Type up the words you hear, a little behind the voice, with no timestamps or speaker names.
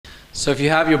So if you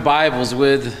have your Bibles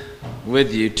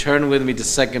with you, turn with me to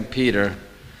 2 Peter.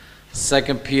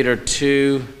 2 Peter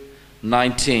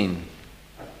 2:19.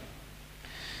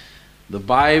 The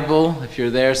Bible, if you're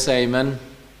there, say amen.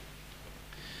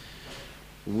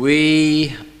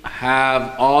 We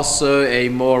have also a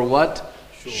more what?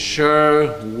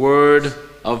 Sure word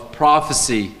of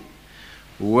prophecy,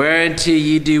 whereunto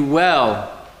ye do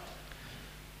well,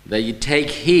 that ye take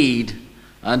heed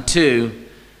unto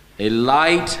a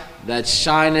light that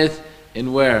shineth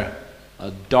in where? A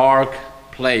dark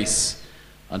place,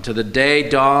 until the day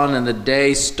dawn and the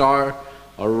day star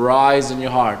arise in your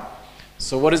heart.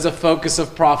 So what is the focus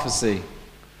of prophecy?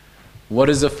 What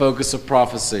is the focus of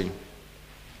prophecy?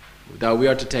 That we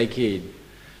are to take heed.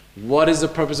 What is the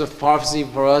purpose of prophecy?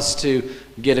 For us to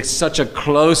get such a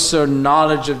closer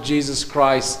knowledge of Jesus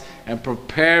Christ and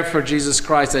prepare for Jesus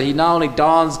Christ, that he not only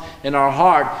dawns in our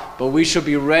heart, but we shall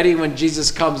be ready when Jesus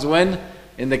comes. When?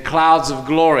 In the clouds of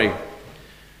glory.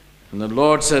 And the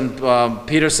Lord said,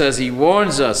 Peter says, he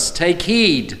warns us, take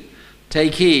heed,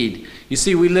 take heed. You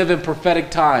see, we live in prophetic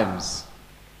times.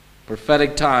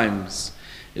 Prophetic times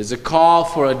is a call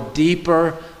for a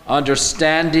deeper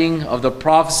understanding of the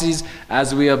prophecies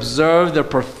as we observe the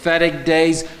prophetic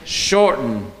days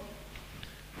shorten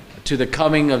to the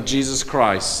coming of Jesus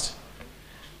Christ.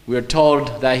 We are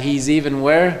told that he's even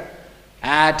where?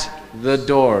 At the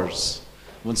doors.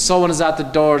 When someone is at the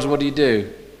doors, what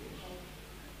do?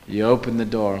 You open the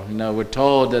door. You know, we're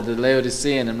told that the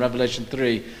Laodicean in Revelation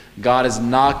 3, God is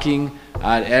knocking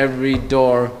at every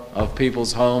door of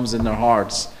people's homes and their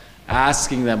hearts,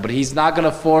 asking them, but he's not going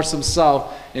to force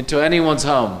himself into anyone's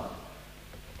home.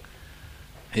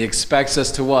 He expects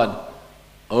us to what?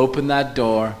 Open that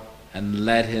door and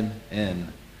let him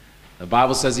in. The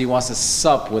Bible says he wants to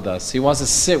sup with us. He wants to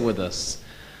sit with us.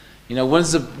 You know,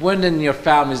 when in your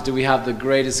families do we have the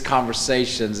greatest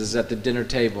conversations? Is at the dinner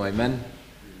table, amen?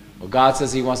 Well, God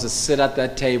says he wants to sit at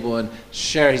that table and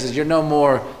share. He says, you're no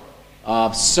more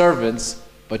servants,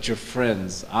 but you're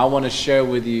friends. I want to share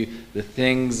with you the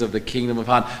things of the kingdom of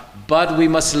God. But we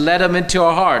must let him into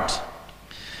our heart.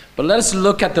 But let us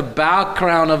look at the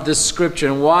background of this scripture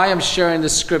and why I'm sharing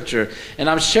this scripture. And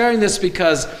I'm sharing this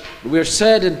because we're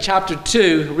said in chapter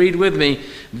 2, read with me,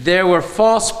 there were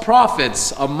false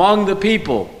prophets among the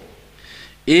people,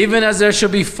 even as there shall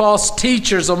be false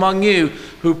teachers among you,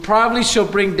 who probably shall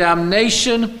bring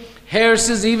damnation,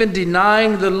 heresies, even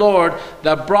denying the Lord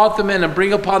that brought them in, and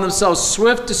bring upon themselves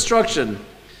swift destruction.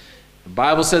 The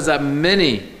Bible says that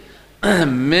many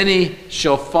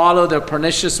shall follow their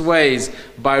pernicious ways,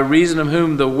 by reason of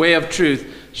whom the way of truth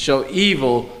shall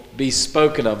evil be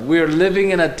spoken of. We are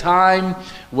living in a time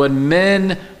when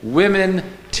men, women,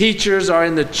 teachers are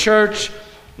in the church.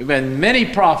 We've had many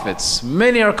prophets.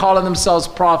 Many are calling themselves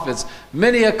prophets.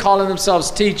 Many are calling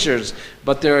themselves teachers,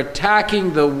 but they're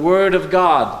attacking the Word of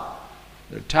God.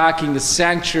 They're attacking the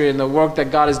sanctuary and the work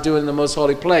that God is doing in the most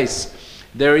holy place.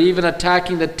 They're even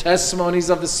attacking the testimonies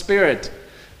of the Spirit.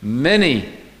 Many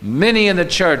in the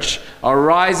church are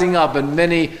rising up, and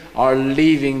many are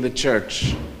leaving the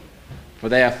church. For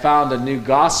they have found a new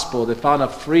gospel. They found a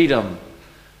freedom.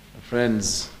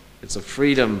 Friends, it's a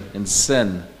freedom in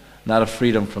sin, not a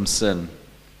freedom from sin.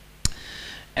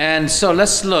 And so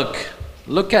let's look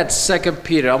at 2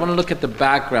 Peter. I want to look at the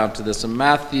background to this in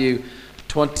Matthew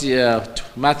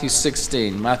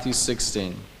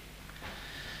 16.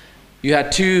 You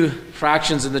had two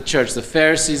fractions in the church, the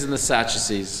Pharisees and the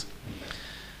Sadducees.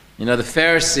 You know, the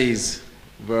Pharisees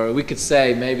were, we could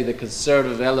say, maybe the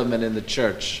conservative element in the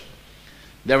church.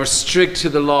 They were strict to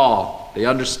the law. They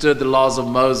understood the laws of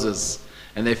Moses,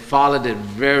 and they followed it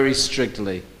very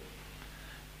strictly.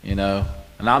 You know,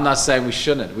 and I'm not saying we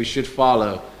shouldn't. We should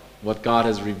follow what God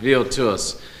has revealed to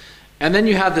us. And then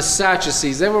you have the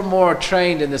Sadducees. They were more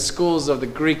trained in the schools of the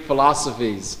Greek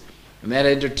philosophies. And they had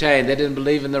entertained. They didn't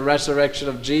believe in the resurrection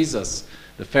of Jesus.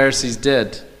 The Pharisees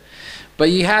did. But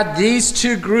you had these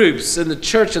two groups in the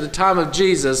church at the time of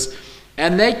Jesus,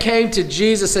 and they came to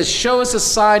Jesus and said, show us a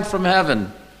sign from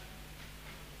heaven.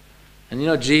 And you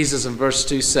know, Jesus in verse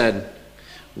 2 said,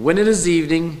 when it is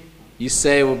evening, you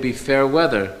say it will be fair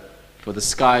weather, for the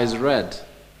sky is red.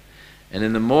 And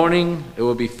in the morning, it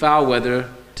will be foul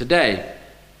weather today,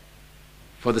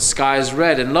 for the sky is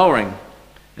red and lowering.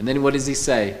 And then what does he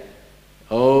say?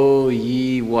 O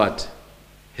ye what?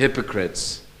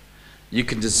 Hypocrites. You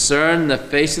can discern the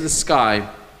face of the sky,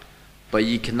 but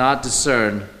ye cannot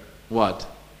discern what?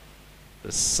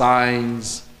 The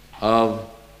signs of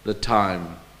the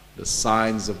time. The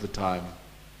signs of the time.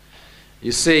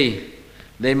 You see,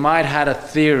 they might have had a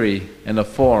theory and a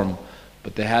form,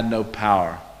 but they had no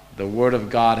power. The Word of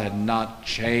God had not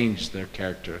changed their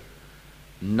character.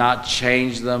 not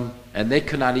change them, and they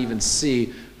could not even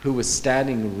see who was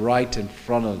standing right in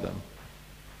front of them.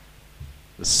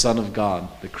 The Son of God,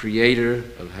 the Creator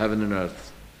of heaven and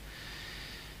earth.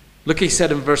 Look, he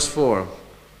said in verse 4,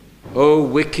 O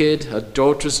wicked,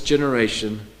 adulterous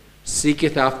generation,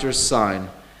 seeketh after a sign,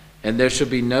 and there shall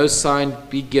be no sign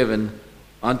be given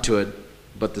unto it,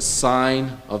 but the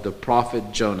sign of the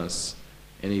prophet Jonas.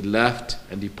 And he left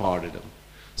and departed him.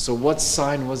 So what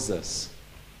sign was this?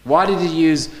 Why did he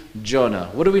use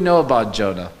Jonah? What do we know about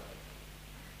Jonah?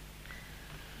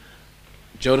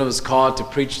 Jonah was called to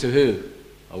preach to who?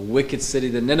 A wicked city,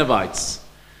 the Ninevites.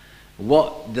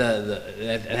 What the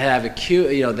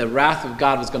wrath of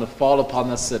God was going to fall upon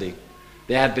the city.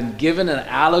 They had been given an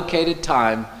allocated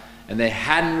time, and they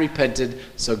hadn't repented.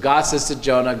 So God says to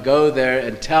Jonah, go there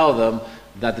and tell them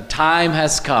that the time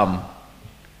has come.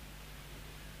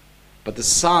 But the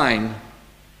sign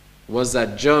was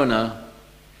that Jonah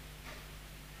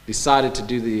decided to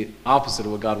do the opposite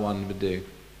of what God wanted him to do.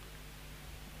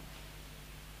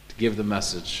 To give the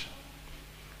message.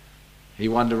 He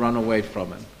wanted to run away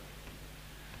from it.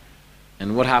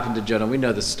 And what happened to Jonah? We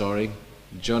know the story.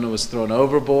 Jonah was thrown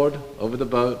overboard, over the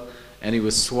boat, and he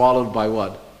was swallowed by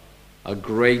what? A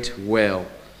great whale.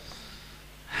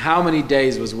 How many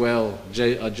days was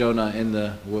Jonah in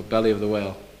the belly of the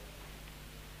whale?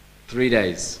 3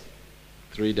 days.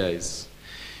 3 days.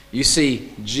 You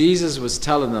see, Jesus was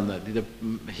telling them that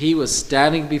he was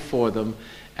standing before them,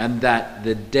 and that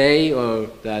their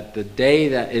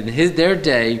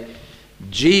day,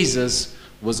 Jesus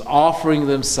was offering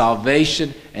them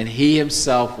salvation, and he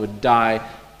himself would die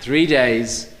 3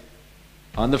 days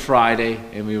on the Friday,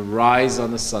 and we rise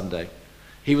on the Sunday.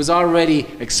 He was already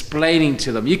explaining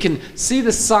to them. You can see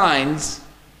the signs.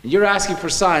 You're asking for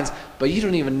signs, but you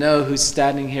don't even know who's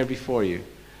standing here before you.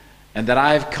 And that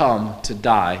I have come to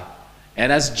die.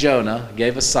 And as Jonah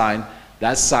gave a sign,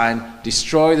 that sign,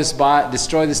 destroy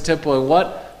this temple in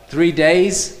what? 3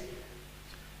 days?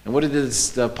 And what did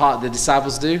the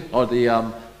disciples do? Or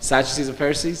the Sadducees and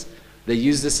Pharisees? They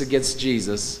used this against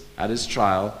Jesus at his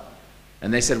trial.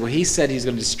 And they said, well, he said he's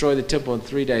going to destroy the temple in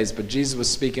 3 days. But Jesus was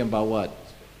speaking about what?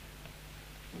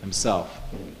 Himself.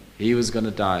 He was going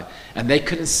to die. And they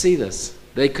couldn't see this.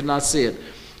 They could not see it.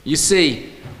 You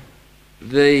see,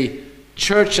 the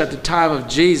church at the time of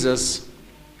Jesus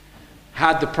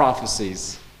had the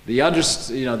prophecies. They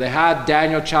had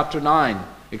Daniel chapter 9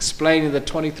 explaining the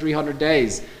 2300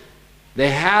 days.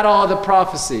 They had all the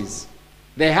prophecies.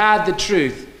 They had the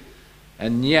truth.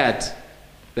 And yet,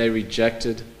 they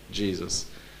rejected Jesus.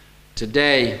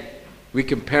 Today, we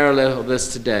can parallel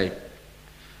this today.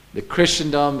 The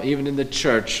Christendom, even in the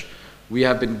church, we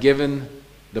have been given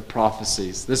the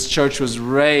prophecies. This church was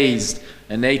raised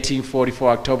in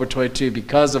 1844, October 22,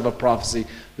 because of a prophecy,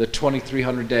 the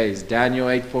 2300 days, Daniel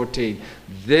 8:14.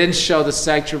 Then shall the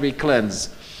sanctuary be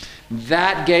cleansed.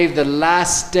 That gave the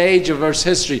last stage of Earth's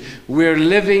history. We're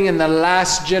living in the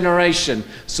last generation.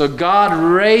 So God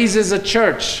raises a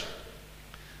church,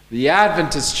 the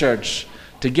Adventist church,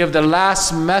 to give the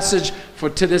last message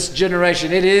to this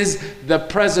generation. It is the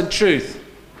present truth.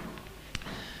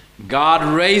 God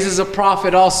raises a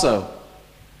prophet also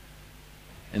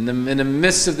in the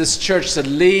midst of this church to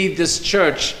lead this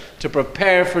church to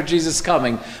prepare for Jesus'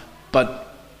 coming.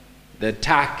 But the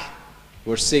attack,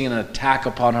 we're seeing an attack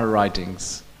upon her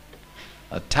writings.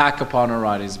 Attack upon her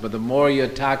writings. But the more you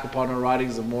attack upon her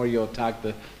writings, the more you attack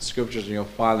the scriptures, and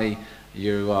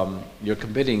you're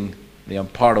committing the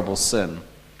unpardonable sin.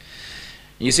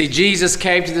 You see, Jesus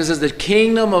came to this as the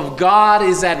kingdom of God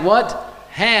is at what?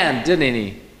 Hand, didn't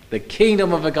he? The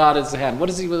kingdom of God is at hand. What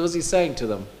was he saying to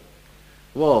them?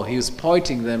 Well, he was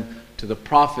pointing them to the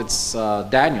prophets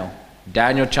Daniel.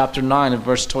 Daniel chapter 9 and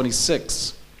verse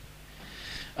 26.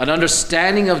 An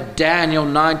understanding of Daniel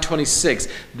 9:26,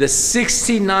 the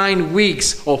 69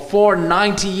 weeks or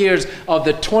 490 years of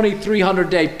the 2300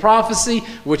 day prophecy,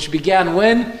 which began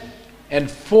when? In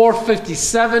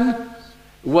 457,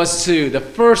 was to the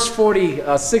first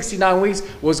 69 weeks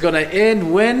was going to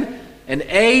end when? In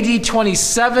AD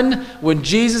 27, when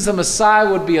Jesus the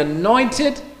Messiah would be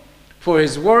anointed for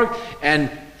his work, and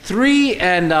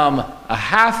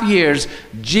 3.5 years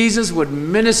Jesus would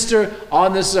minister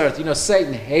on this earth. You know,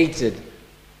 Satan hated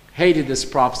this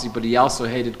prophecy, but he also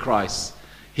hated Christ.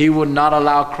 He would not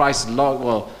allow Christ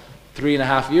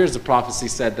 3.5 years the prophecy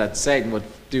said that Satan would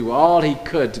do all he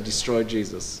could to destroy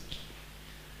Jesus.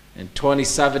 In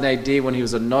 27 AD, when he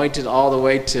was anointed, all the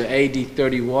way to AD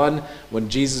 31, when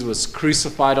Jesus was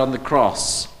crucified on the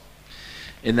cross.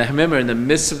 Remember, in the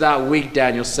midst of that week,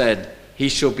 Daniel said, he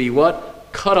shall be what?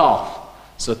 Cut off.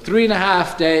 So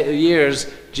 3.5 years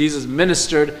Jesus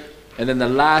ministered, And then the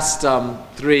last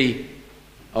 3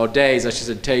 days, I should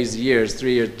say days, years,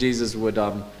 3 years, Jesus would,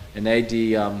 in AD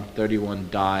 31,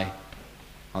 die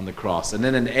on the cross. And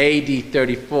then in AD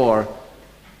 34,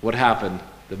 what happened?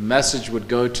 The message would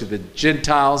go to the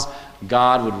Gentiles.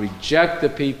 God would reject the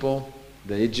people,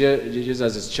 the Jews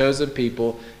as his chosen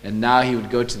people, and now he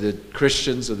would go to the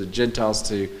Christians or the Gentiles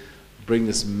to bring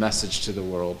this message to the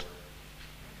world.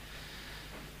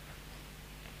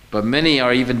 But many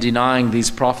are even denying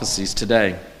these prophecies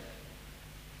today.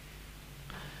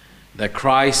 That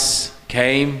Christ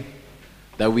came,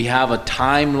 that we have a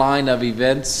timeline of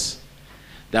events,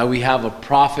 that we have a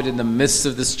prophet in the midst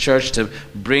of this church to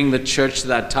bring the church to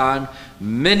that time.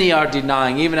 Many are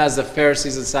denying, even as the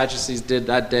Pharisees and Sadducees did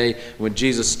that day when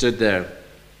Jesus stood there.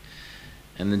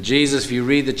 And then Jesus, if you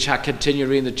read continue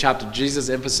reading the chapter, Jesus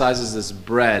emphasizes this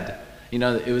bread. You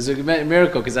know, it was a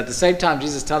miracle because at the same time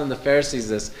Jesus telling the Pharisees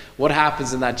this, what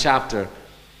happens in that chapter?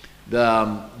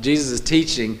 Jesus is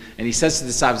teaching and he says to the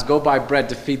disciples, go buy bread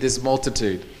to feed this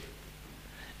multitude.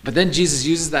 But then Jesus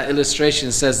uses that illustration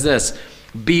and says this,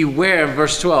 beware, in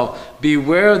verse 12,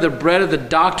 beware of the bread of the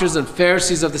doctors and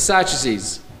Pharisees of the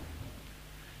Sadducees.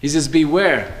 He says,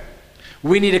 beware.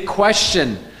 We need to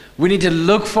question. We need to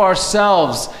look for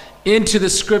ourselves into the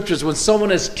scriptures. When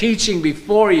someone is teaching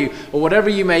before you, or whatever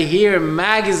you may hear in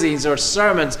magazines or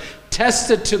sermons, test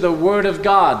it to the Word of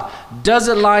God. Does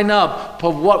it line up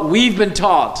with what we've been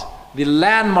taught, the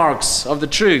landmarks of the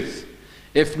truth?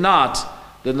 If not,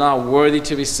 they're not worthy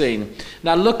to be seen.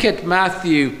 Now look at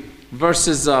Matthew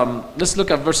verses, let's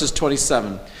look at verses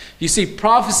 27. You see,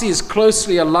 prophecy is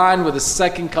closely aligned with the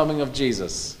second coming of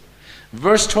Jesus.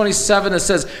 Verse 27, it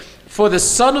says, for the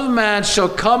Son of Man shall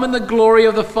come in the glory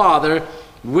of the Father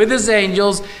with his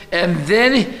angels, and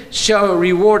then shall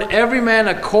reward every man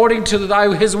according to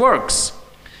his works.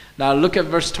 Now look at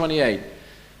verse 28.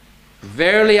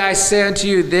 Verily I say unto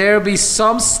you, there be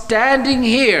some standing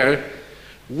here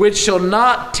which shall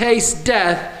not taste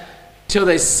death till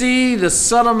they see the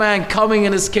Son of Man coming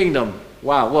in his kingdom.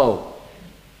 Wow, whoa.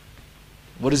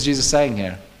 What is Jesus saying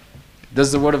here?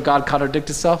 Does the Word of God contradict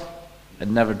itself? It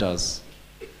never does.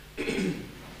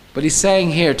 But he's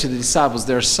saying here to the disciples,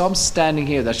 there are some standing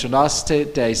here that shall not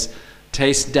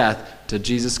taste death till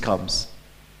Jesus comes.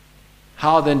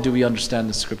 How then do we understand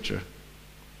the scripture?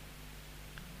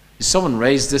 Someone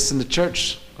raised this in the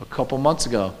church a couple months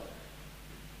ago.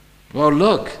 Well,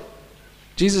 look,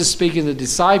 Jesus is speaking to the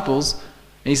disciples,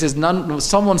 and he says,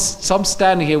 some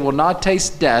standing here will not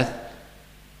taste death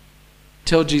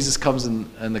till Jesus comes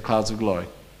in the clouds of glory.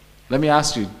 Let me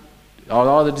ask you, are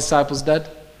all the disciples dead?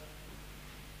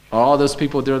 Are all those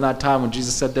people during that time when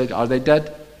Jesus said that, are they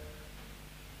dead?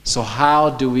 So how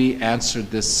do we answer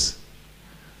this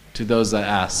to those that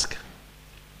ask?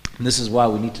 And this is why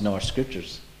we need to know our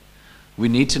scriptures. We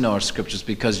need to know our scriptures,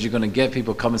 because you're going to get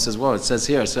people come and says, well, it says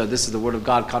here, so this is the Word of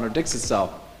God contradicts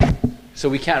itself. So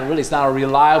we can't really, it's not a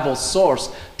reliable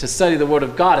source to study the Word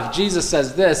of God. If Jesus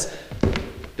says this,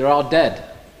 they're all dead.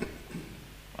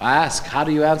 I ask, how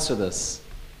do you answer this?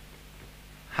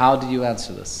 How do you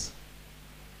answer this?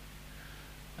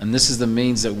 And this is the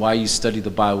means that why you study the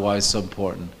Bible, why it's so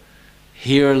important.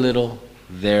 Here a little,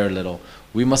 there a little.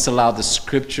 We must allow the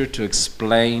scripture to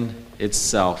explain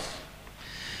itself.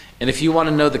 And if you want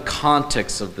to know the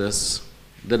context of this,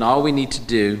 then all we need to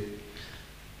do,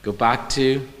 go back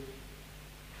to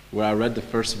where I read the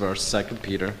first verse, 2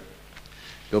 Peter.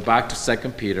 Go back to 2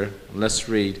 Peter, and let's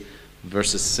read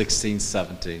verses 16,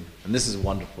 17. And this is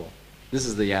wonderful. This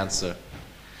is the answer.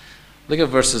 Look at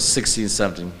verses 16,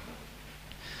 17.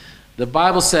 The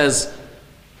Bible says,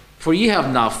 for ye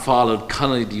have not followed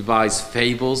cunningly devised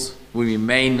fables, when we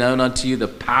made known unto you the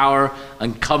power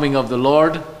and coming of the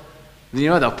Lord. You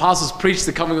know, the apostles preached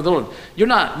the coming of the Lord.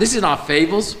 This is not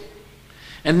fables.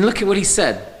 And look at what he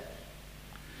said.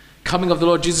 Coming of the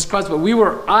Lord Jesus Christ, but we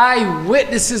were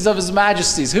eyewitnesses of his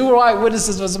majesties. Who were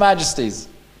eyewitnesses of his majesties?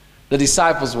 The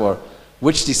disciples were.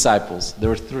 Which disciples? There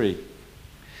were 3.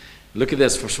 Look at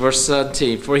this, verse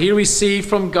 17. For he received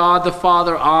from God the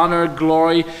Father honor,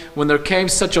 glory, when there came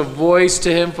such a voice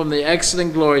to him from the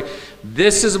excellent glory,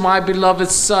 this is my beloved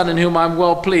Son, in whom I am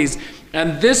well pleased.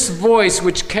 And this voice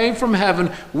which came from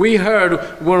heaven we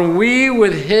heard when we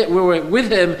were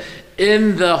with him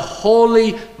in the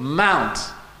holy mount.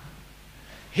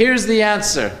 Here's the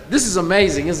answer. This is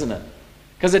amazing, isn't it?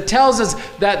 Because it tells us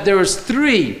that there was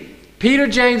 3, Peter,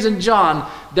 James, and John,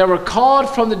 that were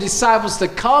called from the disciples to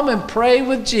come and pray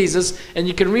with Jesus. And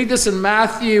you can read this in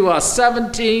Matthew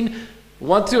 17,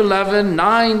 1 through 11,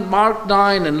 9, Mark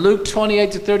 9, and Luke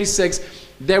 28 to 36.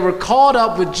 They were called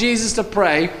up with Jesus to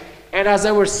pray. And as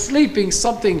they were sleeping,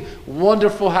 something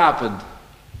wonderful happened.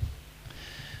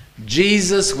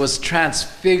 Jesus was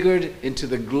transfigured into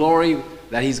the glory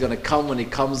that he's going to come when he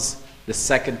comes the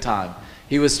second time.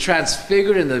 He was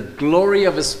transfigured in the glory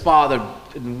of his Father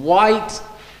in white,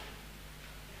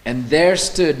 and there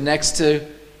stood next to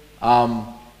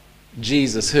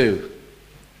Jesus, who?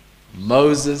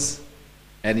 Moses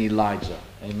and Elijah.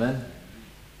 Amen?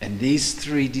 And these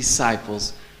three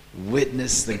disciples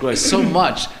witnessed the glory so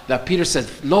much that Peter said,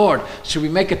 Lord, should we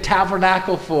make a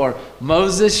tabernacle for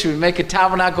Moses? Should we make a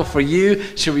tabernacle for you?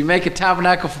 Should we make a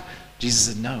tabernacle for...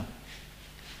 Jesus said, no.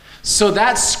 So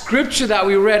that scripture that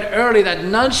we read earlier, that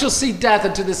none shall see death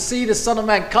until they see the Son of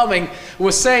Man coming,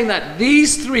 was saying that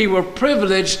these three were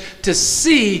privileged to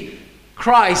see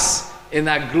Christ in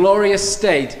that glorious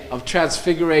state of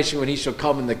transfiguration when he shall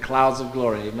come in the clouds of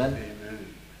glory. Amen? Amen.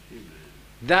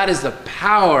 That is the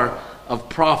power of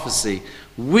prophecy.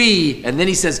 And then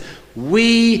he says,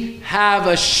 we have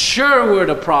a sure word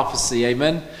of prophecy.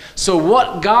 Amen? So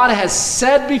what God has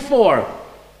said before,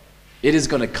 it is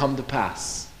going to come to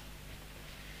pass.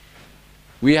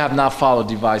 We have not followed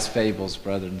devised fables,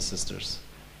 brothers and sisters.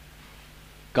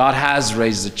 God has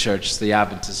raised the church, the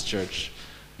Adventist church.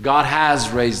 God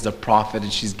has raised a prophet,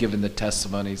 and she's given the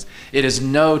testimonies. It is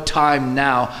no time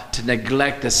now to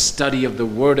neglect the study of the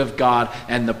Word of God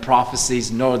and the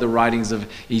prophecies, nor the writings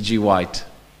of E.G. White.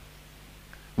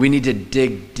 We need to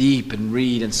dig deep and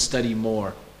read and study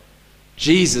more.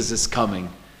 Jesus is coming.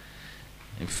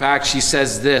 In fact, she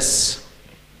says this.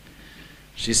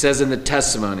 She says in the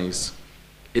testimonies,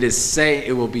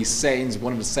 it will be Satan's,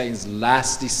 one of Satan's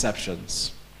last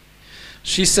deceptions.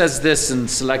 She says this in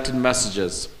selected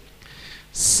messages.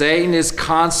 Satan is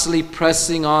constantly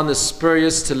pressing on the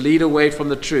spurious to lead away from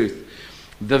the truth.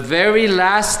 The very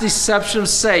last deception of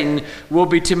Satan will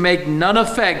be to make none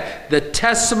effect the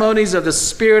testimonies of the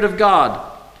Spirit of God.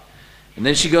 And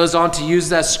then she goes on to use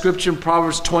that scripture in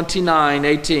Proverbs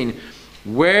 29:18.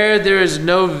 Where there is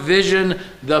no vision,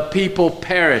 the people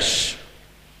perish.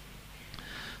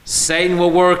 Satan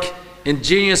will work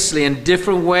ingeniously in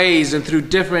different ways and through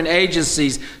different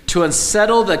agencies to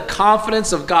unsettle the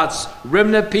confidence of God's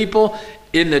remnant people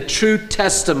in the true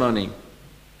testimony.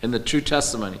 In the true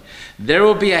testimony. There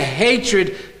will be a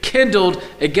hatred kindled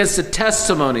against the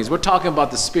testimonies. We're talking about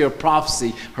the spirit of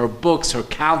prophecy, her books, her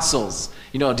counsels.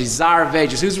 You know, Desire of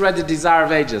Ages. Who's read the Desire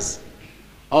of Ages?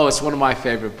 Oh, it's one of my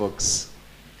favorite books.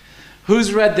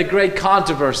 Who's read The Great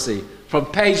Controversy? From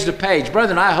page to page.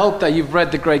 Brethren, I hope that you've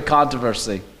read The Great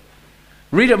Controversy.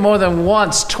 Read it more than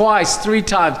once, twice, 3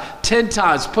 times, 10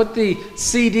 times. Put the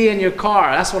CD in your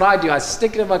car. That's what I do. I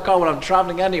stick it in my car when I'm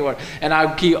traveling anywhere. And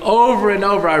I keep over and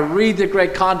over. I read The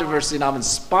Great Controversy, and I'm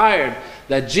inspired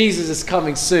that Jesus is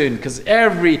coming soon, because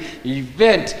every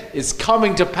event is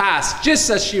coming to pass, just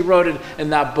as she wrote it in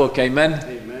that book. Amen?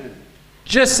 Amen.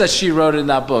 Just as she wrote it in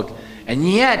that book. And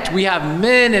yet we have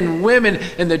men and women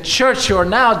in the church who are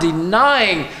now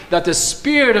denying that the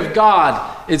Spirit of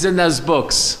God is in those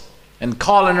books and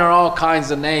calling her all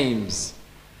kinds of names.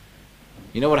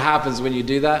 You know what happens when you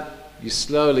do that? You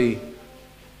slowly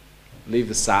leave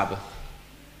the Sabbath.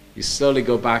 You slowly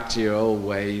go back to your old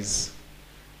ways.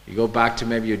 You go back to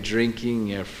maybe your drinking,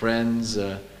 your friends,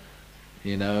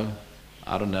 you know,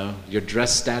 I don't know. Your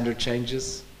dress standard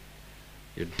changes.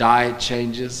 Your diet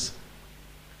changes.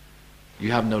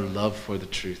 You have no love for the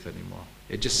truth anymore.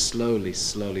 It just slowly,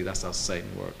 that's how Satan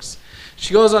works.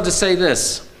 She goes on to say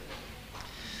this.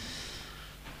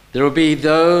 There will be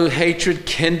though hatred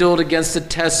kindled against the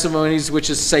testimonies, which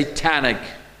is satanic.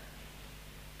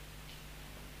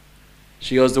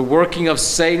 She goes, the working of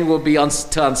Satan will be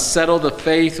to unsettle the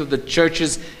faith of the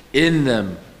churches in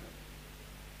them.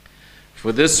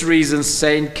 For this reason,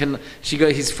 Satan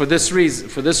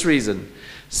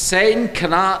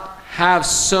cannot have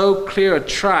so clear a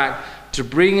track to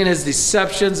bring in his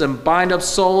deceptions and bind up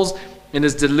souls in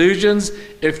his delusions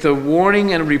if the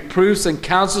warning and reproofs and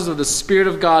counsels of the Spirit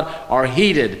of God are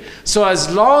heeded. So as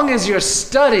long as you're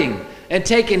studying and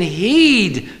taking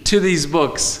heed to these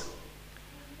books,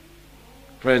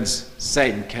 friends,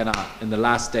 Satan cannot, in the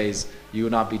last days, you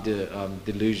will not be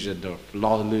delusioned or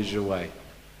lose your way.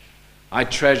 I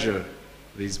treasure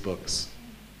these books.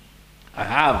 I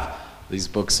have these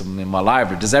books in my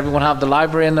library. Does everyone have the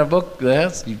library in their book?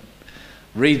 Yes. You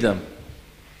read them.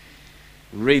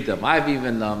 Read them. I've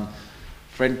even,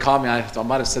 friend called me, I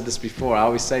might have said this before, I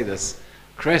always say this.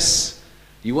 Chris,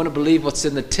 you want to believe what's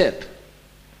in the tip?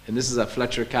 And this is at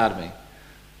Fletcher Academy.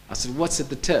 I said, what's at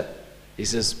the tip? He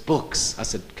says, books. I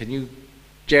said, can you,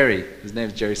 Jerry, his name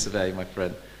is Jerry Savay, my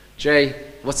friend. Jay,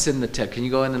 what's in the tip? Can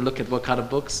you go in and look at what kind of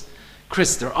books?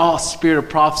 Chris, they're all Spirit of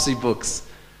Prophecy books.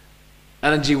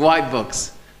 Ellen G. White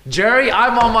books. Jerry,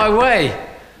 I'm on my way.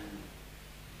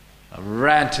 I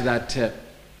ran to that tip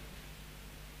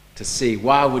to see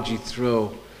why would you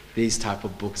throw these type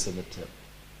of books in the tip.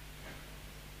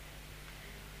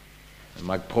 And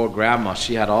my poor grandma,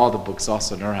 she had all the books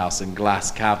also in her house in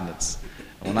glass cabinets.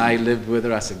 And when I lived with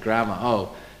her, I said, Grandma,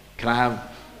 oh, can I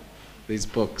have these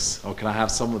books? Or can I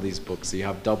have some of these books so you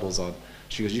have doubles on?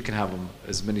 She goes, you can have them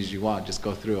as many as you want, just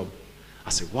go through them. I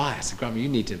said, why? I said, Grandma, you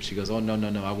need them. She goes, oh,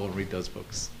 no, I won't read those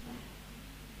books.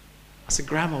 I said,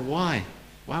 Grandma, why?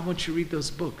 Why won't you read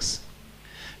those books?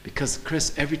 Because,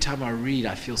 Chris, every time I read,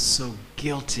 I feel so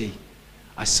guilty.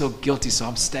 I'm so guilty, so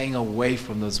I'm staying away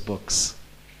from those books.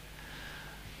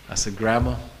 I said,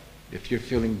 Grandma, if you're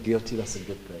feeling guilty, that's a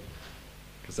good thing.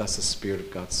 Because that's the Spirit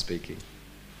of God speaking.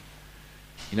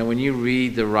 You know, when you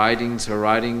read the writings, her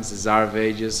writings, Desire of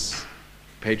Ages,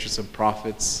 Patriots and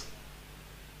Prophets,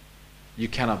 you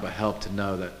cannot but help to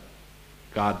know that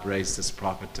God raised this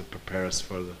prophet to prepare us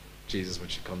for Jesus when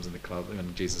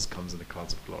Jesus comes in the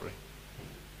clouds of glory.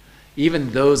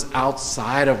 Even those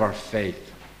outside of our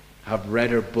faith have read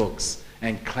her books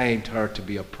and claimed her to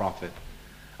be a prophet.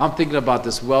 I'm thinking about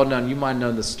this well-known, you might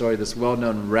know the story, this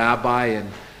well-known rabbi in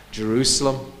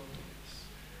Jerusalem.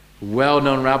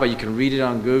 Well-known rabbi, you can read it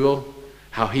on Google,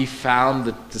 how he found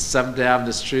the Seventh-day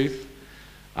Adventist truth.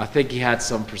 I think he had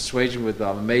some persuasion with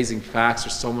Amazing Facts, or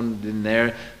someone in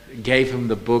there gave him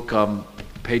the book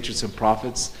Patriots and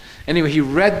Prophets. Anyway, he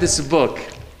read this book,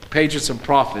 Patriots and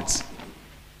Prophets,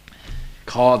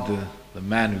 called the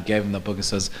man who gave him the book and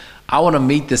says, I want to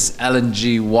meet this Ellen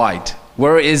G. White.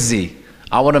 Where is he?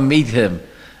 I want to meet him.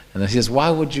 And then he says,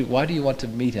 why do you want to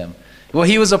meet him? Well,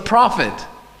 he was a prophet.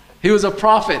 He was a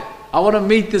prophet. I want to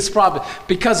meet this prophet.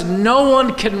 Because no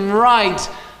one can write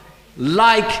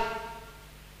like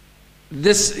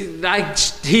this, like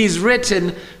he's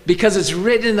written, because it's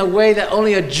written in the way that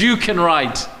only a Jew can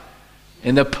write.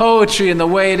 In the poetry and the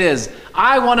way it is.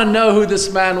 I want to know who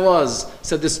this man was,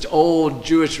 said this old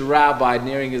Jewish rabbi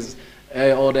nearing his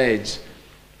old age.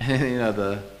 And you know,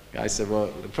 the guy said, well,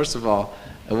 first of all,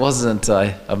 it wasn't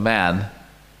a man.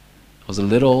 It was a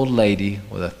little old lady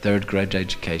with a third-grade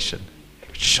education. He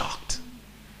was shocked.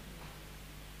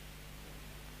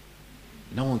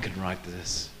 No one can write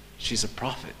this. She's a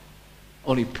prophet.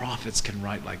 Only prophets can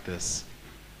write like this.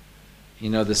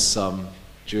 You know, this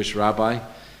Jewish rabbi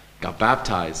got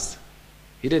baptized.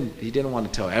 He didn't want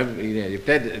to tell everybody.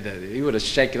 He would have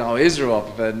shaken all Israel up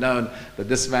if he had known that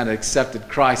this man had accepted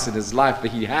Christ in his life. But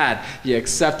he had. He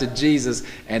accepted Jesus,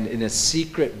 and in a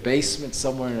secret basement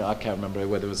somewhere, I can't remember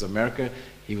whether it was America,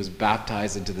 he was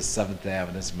baptized into the Seventh-day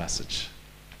Adventist message.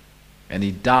 And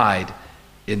he died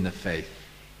in the faith.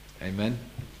 Amen?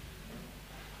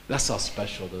 That's how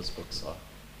special those books are.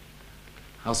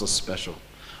 How so special.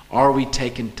 Are we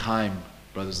taking time,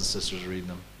 brothers and sisters, reading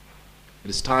them? It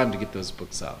is time to get those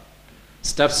books out.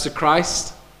 Steps to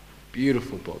Christ,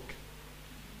 beautiful book.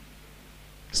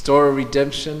 Story of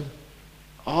Redemption,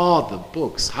 all the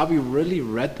books. Have we really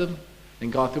read them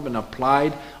and gone through them and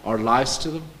applied our lives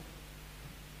to them?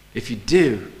 If you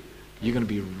do, you're going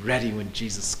to be ready when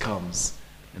Jesus comes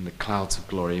in the clouds of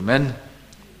glory. Amen?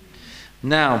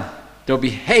 Now, there will be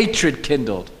hatred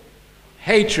kindled.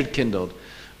 Hatred kindled.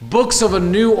 Books of a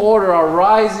new order are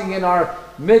rising in our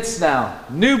midst now.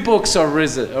 New books are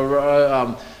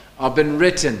been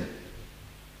written.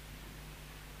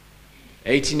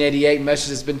 1888 message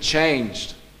has been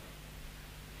changed.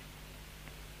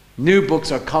 New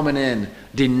books are coming in,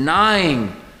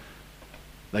 denying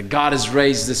that God has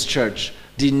raised this church,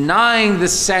 denying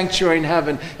this sanctuary in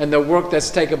heaven and the work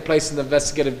that's taken place in the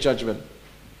investigative judgment.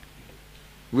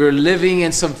 We're living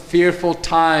in some fearful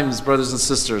times, brothers and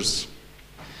sisters.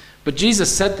 But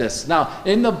Jesus said this. Now,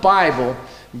 in the Bible,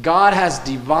 God has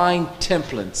divine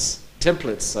templates.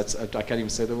 I can't even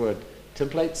say the word.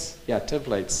 Templates? Yeah,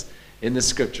 templates in the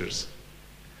scriptures.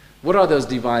 What are those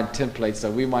divine templates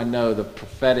that we might know the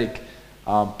prophetic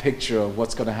picture of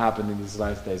what's going to happen in these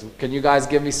last days? Can you guys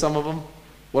give me some of them?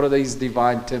 What are these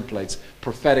divine templates,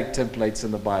 prophetic templates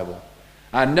in the Bible?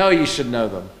 I know you should know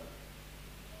them.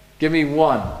 Give me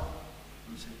one.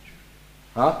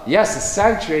 Huh? Yes, the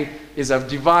sanctuary is a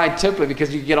divine template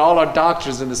because you get all our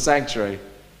doctrines in the sanctuary.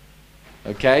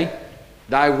 Okay?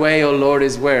 Thy way, O Lord,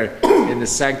 is where? In the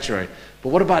sanctuary. But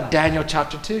what about Daniel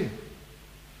chapter 2?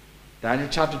 Daniel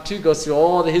chapter 2 goes through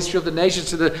all the history of the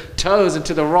nations to the toes and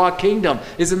to the raw kingdom.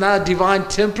 Isn't that a divine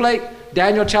template?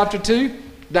 Daniel chapter 2?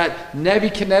 That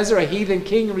Nebuchadnezzar, a heathen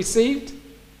king, received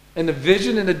in the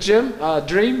vision, in the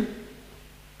dream?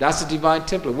 That's a divine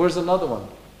template. Where's another one?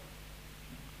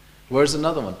 Where's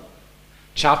another one?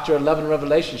 Chapter 11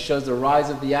 Revelation shows the rise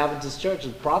of the Adventist church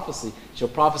and prophecy. She'll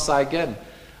prophesy again.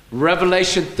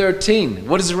 Revelation 13.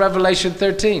 What is Revelation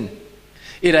 13?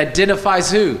 It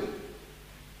identifies who?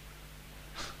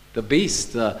 The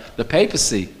beast, the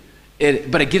papacy.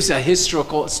 But it gives a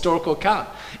historical account.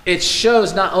 It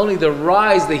shows not only the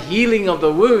rise, the healing of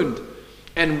the wound,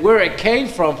 and where it came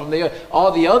from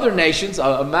all the other nations,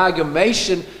 an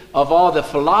amalgamation of all the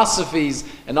philosophies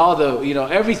and all the,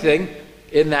 everything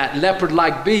in that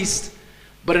leopard-like beast.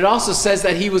 But it also says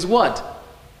that he was what?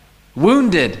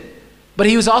 Wounded. But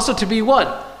he was also to be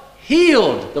what?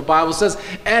 Healed, the Bible says.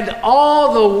 And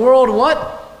all the world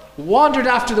what? Wandered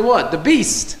after the what? The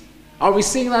beast. Are we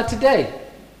seeing that today?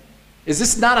 Is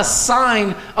this not a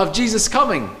sign of Jesus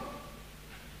coming?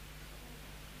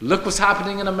 Look what's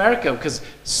happening in America, because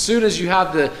as soon as you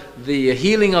have the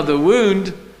healing of the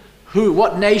wound,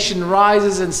 what nation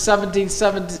rises in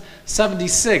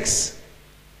 1776?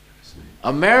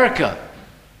 America,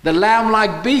 the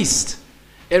lamb-like beast.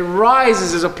 It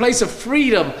rises as a place of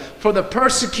freedom for the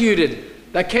persecuted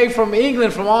that came from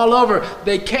England, from all over.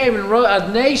 They came and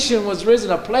a nation was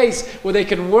risen, a place where they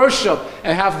can worship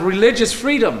and have religious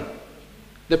freedom.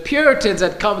 The Puritans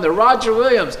had come, the Roger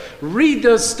Williams. Read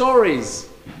those stories.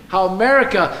 How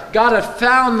America, God had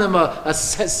found them a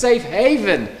safe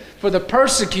haven for the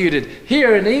persecuted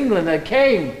here in England that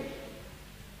came.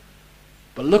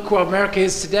 But look where America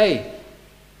is today.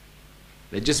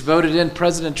 They just voted in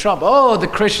President Trump. Oh, the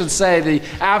Christians say, the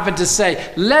Adventists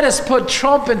say, let us put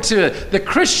Trump into it. The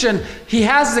Christian, he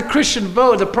has the Christian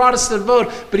vote, the Protestant vote,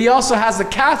 but he also has the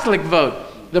Catholic vote.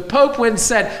 The Pope went and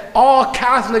said, all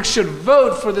Catholics should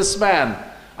vote for this man.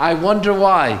 I wonder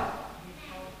why.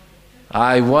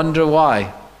 I wonder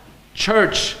why.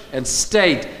 Church and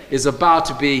state is about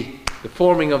to be the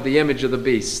forming of the image of the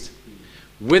beast.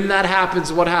 When that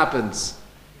happens, what happens?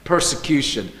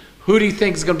 Persecution. Who do you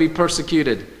think is going to be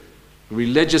persecuted?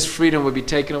 Religious freedom will be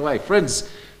taken away. Friends,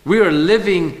 we are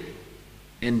living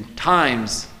in the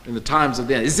times of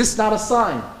the end. Is this not a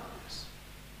sign?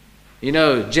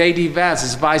 J.D. Vance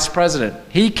is vice president.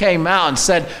 He came out and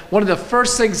said one of the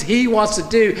first things he wants to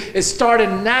do is start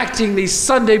enacting these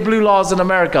Sunday blue laws in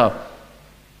America.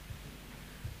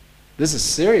 This is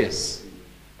serious.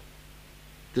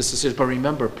 This is serious. But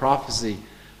remember, prophecy,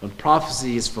 when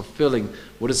prophecy is fulfilling,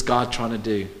 what is God trying to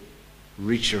do?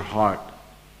 Reach your heart.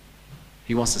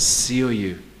 He wants to seal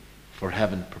you for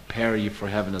heaven, prepare you for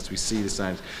heaven as we see the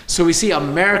signs. So we see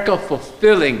America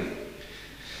fulfilling.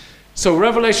 So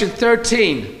Revelation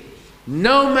 13,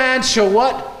 no man shall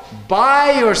what?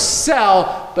 Buy or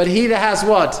sell, but he that has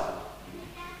what?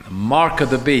 The mark of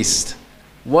the beast.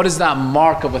 What is that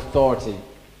mark of authority?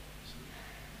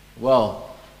 Well,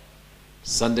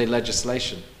 Sunday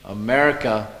legislation.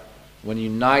 America, when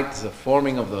unite the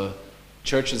forming of the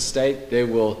church and state, they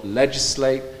will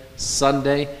legislate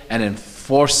Sunday and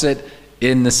enforce it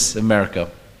in this America.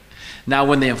 Now,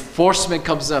 when the enforcement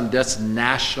comes in, that's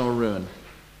national ruin.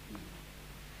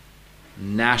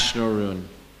 National ruin.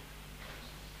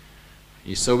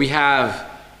 So we have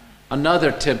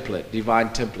another template, divine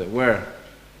template, where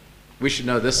we should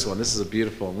know this one. This is a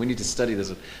beautiful one. We need to study this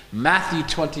one. Matthew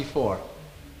 24.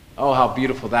 Oh, how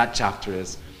beautiful that chapter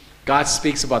is. God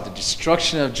speaks about the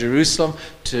destruction of Jerusalem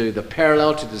to the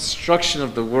parallel to the destruction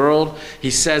of the world.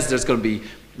 He says there's going to be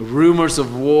rumors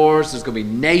of wars. There's going to be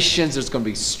nations. There's going to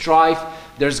be strife.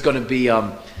 There's going to be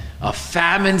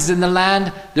famines in the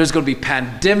land. There's going to be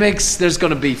pandemics. There's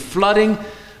going to be flooding.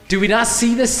 Do we not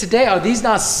see this today? Are these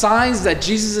not signs that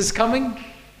Jesus is coming?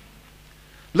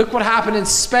 Look what happened in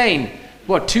Spain.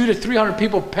 200 to 300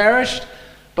 people perished.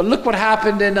 But look what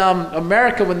happened in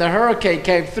America when the hurricane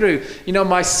came through.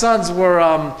 My sons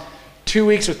were 2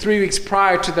 weeks or 3 weeks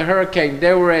prior to the hurricane.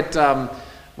 They were at,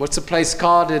 what's the place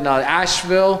called in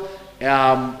Asheville,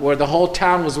 where the whole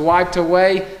town was wiped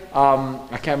away.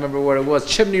 I can't remember where it was.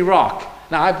 Chimney Rock.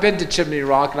 Now, I've been to Chimney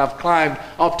Rock, and I've climbed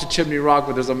up to Chimney Rock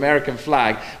where there's an American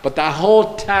flag. But that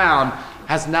whole town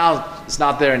it's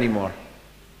not there anymore.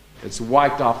 It's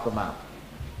wiped off the map.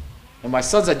 And my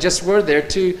sons, were there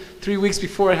 2-3 weeks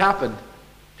before it happened.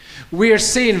 We are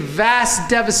seeing vast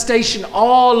devastation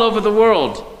all over the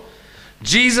world.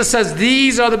 Jesus says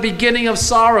these are the beginning of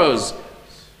sorrows.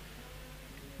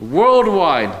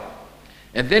 Worldwide.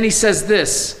 And then he says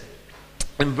this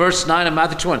in verse 9 of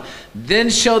Matthew 21.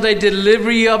 Then shall they deliver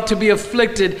you up to be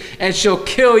afflicted, and shall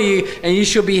kill you, and you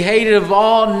shall be hated of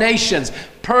all nations.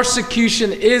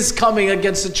 Persecution is coming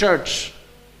against the church.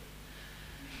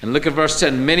 And look at verse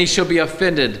 10. Many shall be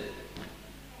offended.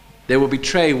 They will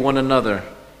betray one another.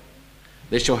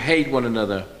 They shall hate one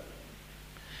another.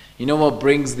 You know what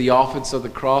brings the offense of the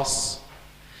cross?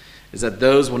 Is that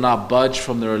those will not budge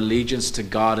from their allegiance to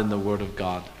God and the Word of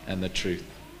God and the truth.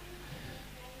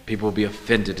 People will be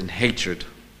offended and hatred.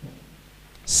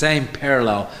 Same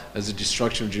parallel as the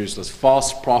destruction of Jerusalem.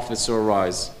 False prophets will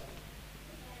arise.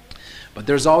 But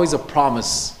there's always a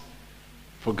promise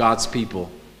for God's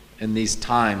people in these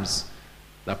times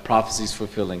that prophecy is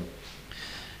fulfilling.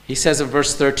 He says in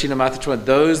verse 13 of Matthew 20,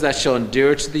 those that shall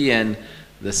endure to the end,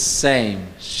 the same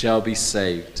shall be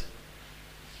saved.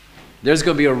 There's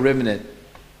going to be a remnant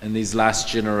in these last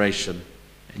generation,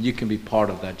 and you can be part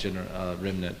of that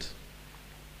remnant.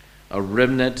 A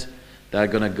remnant that are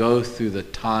going to go through the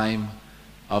time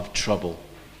of trouble.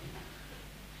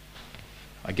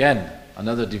 Again,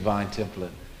 another divine template.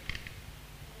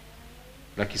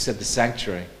 Like you said, the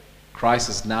sanctuary. Christ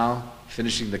is now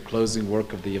finishing the closing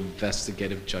work of the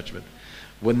investigative judgment.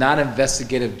 When that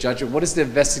investigative judgment, what is the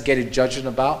investigative judgment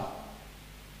about?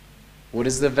 What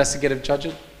is the investigative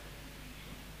judgment?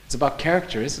 It's about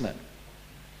character, isn't it?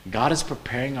 God is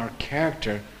preparing our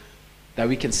character that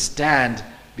we can stand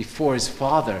before His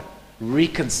Father,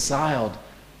 reconciled.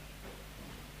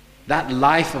 That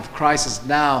life of Christ is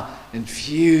now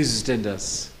infused in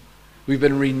us. We've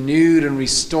been renewed and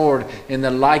restored in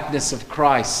the likeness of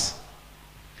Christ.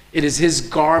 It is His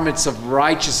garments of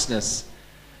righteousness.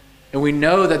 And we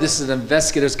know that this is an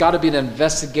investigative. There's got to be an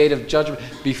investigative judgment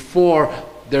before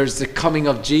there's the coming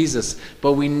of Jesus.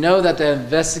 But we know that the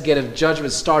investigative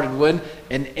judgment started when?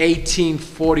 In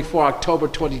 1844, October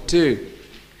 22.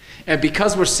 And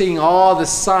because we're seeing all the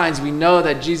signs, we know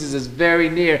that Jesus is very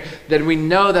near. Then we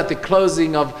know that the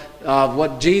closing of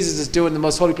what Jesus is doing in the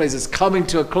most holy place is coming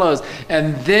to a close.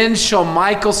 And then shall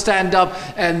Michael stand up,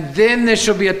 and then there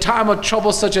shall be a time of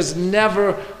trouble such as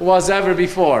never was ever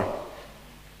before.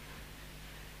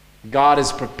 God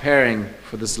is preparing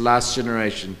for this last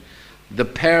generation. The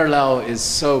parallel is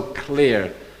so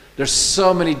clear. There's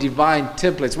so many divine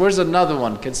templates. Where's another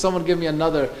one? Can someone give me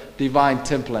another divine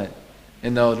template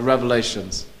in the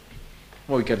Revelations?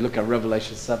 Well, we could look at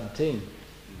Revelation 17.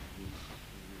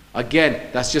 Again,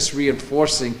 that's just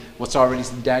reinforcing what's already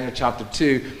in Daniel chapter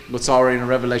 2, what's already in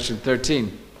Revelation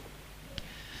 13.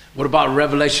 What about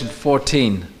Revelation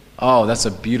 14? Oh, that's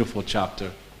a beautiful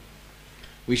chapter.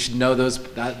 We should know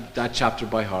that chapter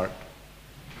by heart.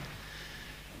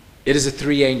 It is a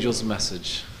three angels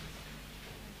message.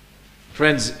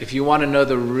 Friends, if you want to know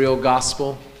the real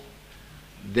gospel,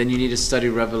 then you need to study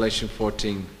Revelation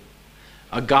 14.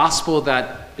 A gospel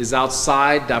that is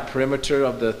outside that perimeter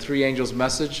of the three angels'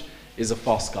 message is a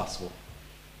false gospel.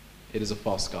 It is a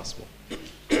false gospel.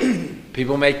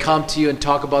 People may come to you and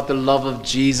talk about the love of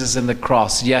Jesus and the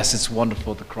cross. Yes, it's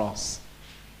wonderful, the cross.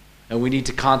 And we need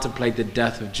to contemplate the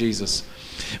death of Jesus.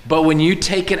 But when you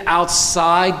take it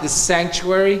outside the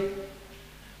sanctuary,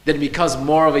 then it becomes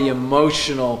more of an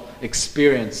emotional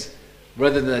experience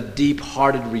rather than a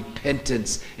deep-hearted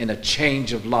repentance and a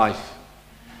change of life.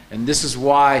 And this is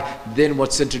why then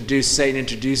what's introduced, Satan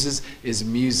introduces, is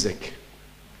music.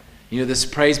 You know, this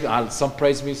praise, some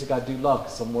praise music I do love.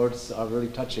 Some words are really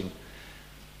touching.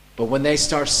 But when they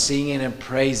start singing and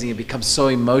praising, it becomes so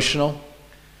emotional,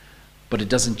 but it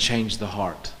doesn't change the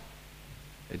heart.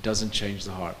 It doesn't change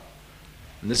the heart.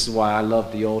 And this is why I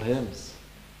love the old hymns.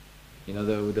 You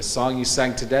know, the song you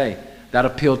sang today, that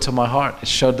appealed to my heart. It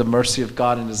showed the mercy of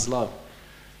God and His love.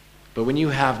 But when you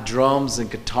have drums and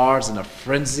guitars and a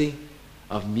frenzy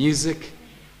of music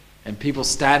and people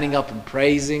standing up and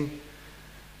praising,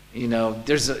 you know,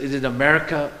 in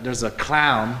America, there's a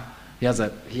clown. He has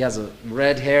a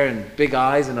red hair and big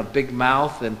eyes and a big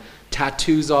mouth and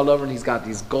tattoos all over, and he's got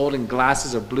these golden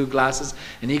glasses or blue glasses,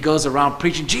 and he goes around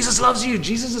preaching, Jesus loves you,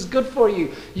 Jesus is good for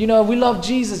you, you know, we love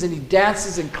Jesus, and he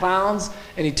dances and clowns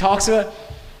and he talks about it.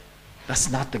 That's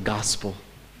not the gospel.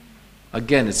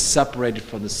 Again, it's separated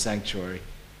from the sanctuary.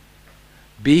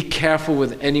 Be careful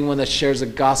with anyone that shares a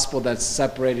gospel that's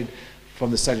separated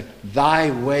from the sanctuary.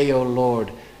 Thy way, O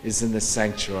Lord, is in the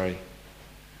sanctuary.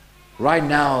 Right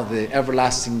now, the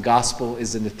everlasting gospel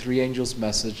is in the three angels'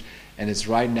 message, and it's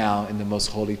right now in the most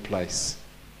holy place.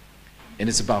 And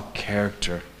it's about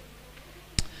character.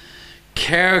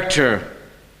 Character.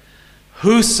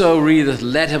 Whoso readeth,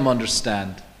 let him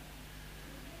understand.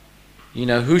 You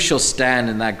know, who shall stand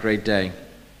in that great day?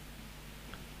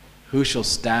 Who shall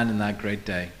stand in that great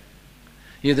day?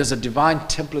 You know, there's a divine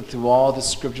template through all the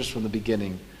scriptures from the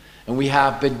beginning. And we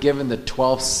have been given the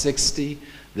 1260,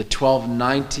 the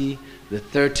 1290, the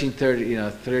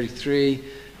 1330, 33,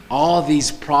 all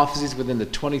these prophecies within the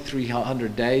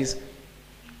 2300 days.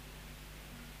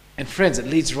 And friends, it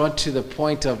leads right to the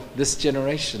point of this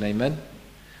generation, amen?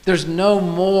 There's no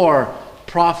more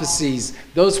prophecies.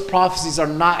 Those prophecies are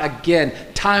not, again,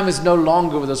 time is no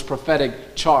longer with those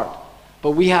prophetic chart.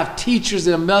 But we have teachers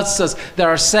amongst us that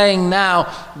are saying now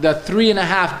the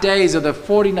 3.5 days or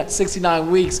the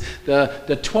 69 weeks,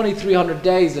 the 2,300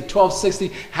 days, the 1260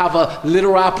 have a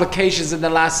literal applications in the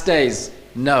last days.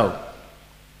 No.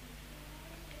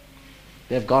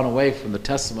 They've gone away from the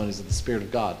testimonies of the Spirit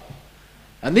of God.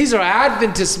 And these are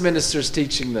Adventist ministers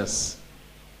teaching this.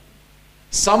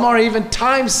 Some are even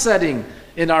time setting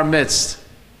in our midst.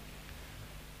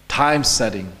 Time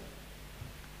setting.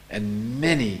 And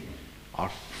many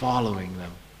are following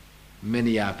them.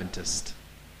 Many Adventists.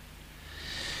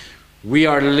 We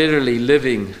are literally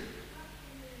living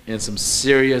in some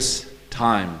serious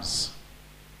times.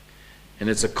 And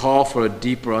it's a call for a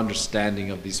deeper understanding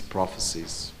of these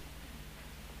prophecies.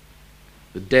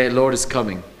 The day the Lord is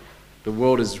coming. The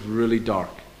world is really dark.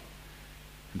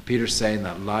 And Peter's saying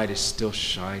that light is still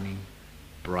shining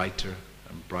brighter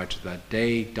and brighter. That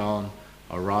day dawn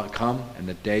come and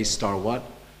the day star what?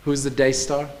 Who's the day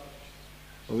star?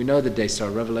 Well, we know the day star.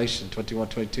 Revelation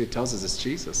 21:22 tells us it's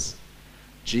Jesus.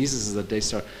 Jesus is the day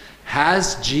star.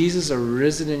 Has Jesus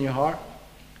arisen in your heart?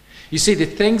 You see, the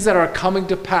things that are coming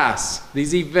to pass,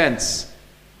 these events,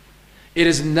 it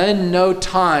is then no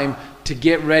time to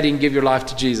get ready and give your life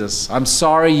to Jesus. I'm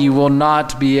sorry, you will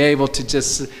not be able to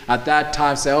just at that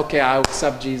time say, okay, I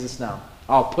accept Jesus now.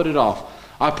 I'll put it off.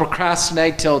 I'll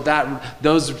procrastinate till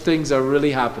those things are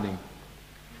really happening.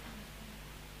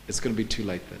 It's going to be too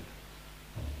late then.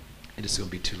 It is going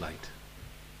to be too late.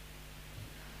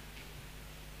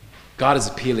 God is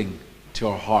appealing to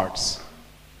our hearts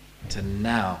to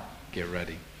now get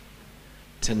ready,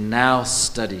 to now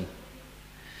study.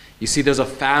 You see, there's a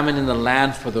famine in the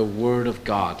land for the word of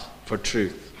God, for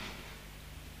truth,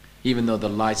 even though the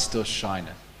light still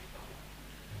shineth.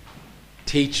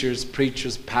 Teachers,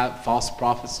 preachers, false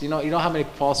prophets. You know how many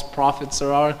false prophets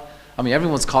there are? I mean,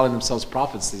 everyone's calling themselves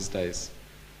prophets these days.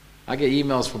 I get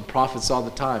emails from prophets all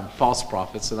the time, false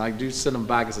prophets, and I do send them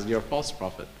back and say, you're a false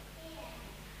prophet.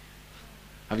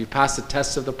 Have you passed the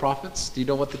test of the prophets? Do you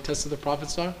know what the tests of the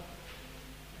prophets are?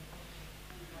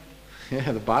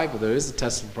 Yeah, the Bible, there is a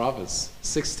test of the prophets.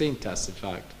 16 tests, in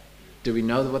fact. Do we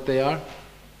know what they are?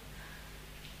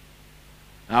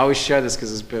 I always share this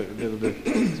because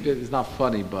it's not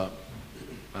funny, but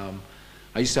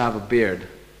I used to have a beard.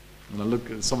 And I look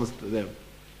at the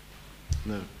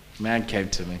man came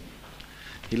to me.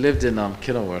 He lived in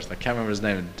Lutterworth. I can't remember his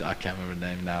name. I can't remember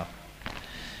his name now.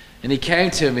 And he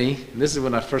came to me. And this is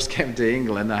when I first came to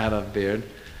England. I had a beard.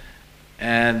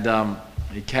 And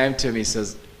he came to me. He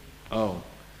says, "Oh,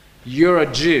 you're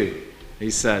a Jew," he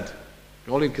said.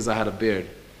 Only because I had a beard.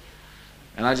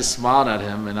 And I just smiled at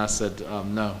him and I said,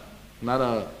 no,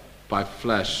 not by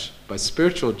flesh, by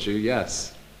spiritual Jew,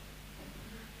 yes.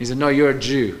 He said, "No, you're a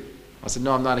Jew." I said,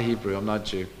 "No, I'm not a Hebrew, I'm not a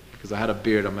Jew. Because I had a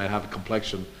beard, I might have a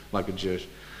complexion like a Jewish."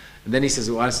 And then he says,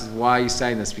 well, I said, "Why are you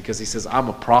saying this?" Because he says, "I'm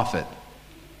a prophet."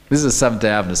 This is a Seventh-day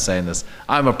Adventist saying this.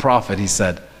 "I'm a prophet," he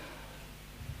said.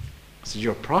 I said,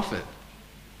 "You're a prophet?"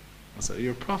 I said,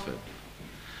 "You're a prophet."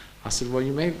 I said, "Well,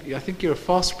 I think you're a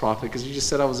false prophet because you just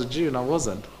said I was a Jew and I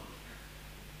wasn't."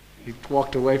 He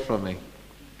walked away from me.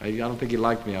 I don't think he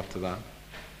liked me after that.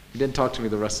 He didn't talk to me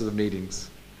the rest of the meetings.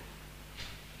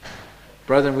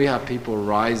 Brethren, we have people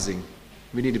rising.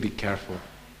 We need to be careful.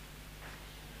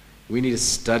 We need to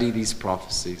study these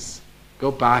prophecies.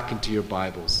 Go back into your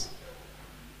Bibles.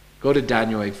 Go to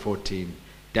Daniel 8:14,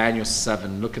 Daniel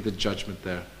 7. Look at the judgment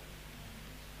there.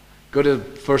 Go to the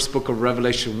first book of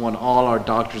Revelation 1. All our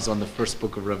doctrines on the first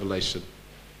book of Revelation.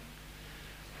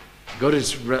 Go to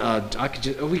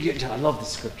I love the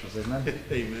scriptures, amen?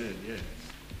 Amen, yes.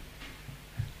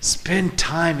 Spend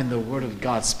time in the Word of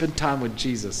God. Spend time with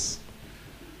Jesus.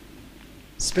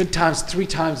 Spend time 3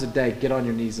 times a day. Get on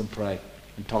your knees and pray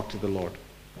and talk to the Lord.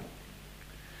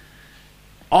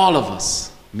 All of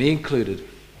us, me included,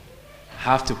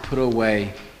 have to put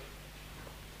away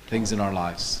things in our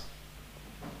lives.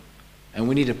 And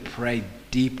we need to pray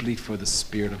deeply for the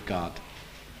Spirit of God.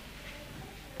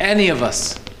 Any of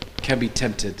us can be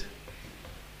tempted.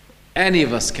 Any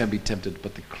of us can be tempted,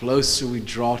 but the closer we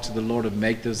draw to the Lord and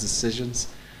make those decisions,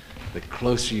 the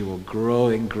closer you will grow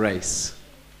in grace.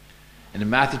 And in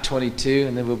Matthew 22,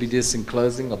 and then we'll be this in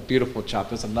closing, a beautiful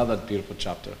chapter. It's another beautiful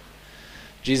chapter.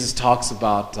 Jesus talks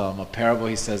about a parable.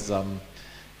 He says,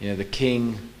 the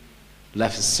king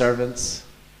left his servants,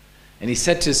 and he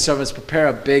said to his servants, "Prepare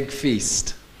a big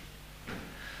feast."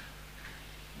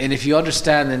 And if you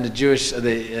understand in the Jewish,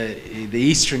 the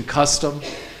Eastern custom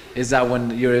is that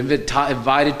when you're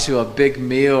invited to a big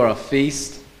meal or a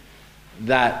feast,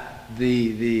 that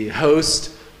the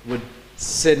host would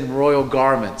send royal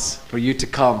garments for you to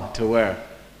come to wear.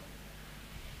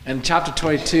 And chapter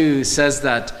 22 says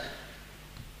that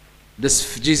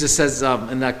This Jesus says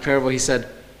in that parable, he said,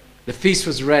 the feast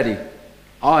was ready.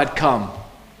 All had come.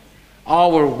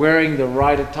 All were wearing the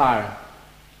right attire.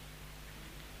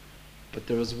 But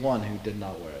there was one who did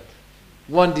not wear it.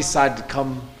 One decided to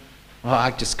come. Well,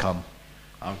 I just come.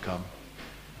 I'll come.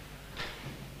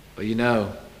 But you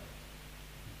know,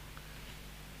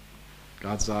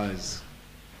 God's eyes,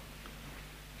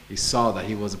 he saw that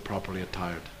he wasn't properly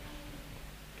attired.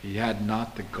 He had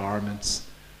not the garments,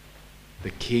 the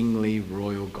kingly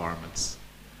royal garments.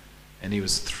 And he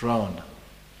was thrown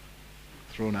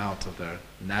out of there,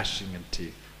 gnashing in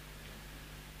teeth.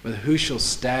 But who shall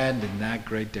stand in that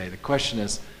great day? The question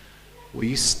is, will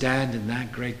you stand in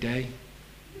that great day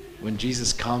when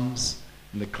Jesus comes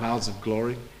in the clouds of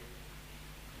glory?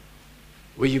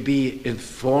 Will you be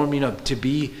informed? To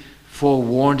be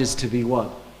forewarned is to be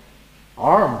what?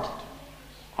 Armed.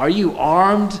 Are you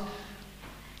armed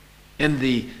in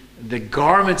the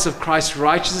garments of Christ's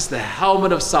righteousness, the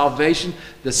helmet of salvation,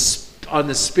 on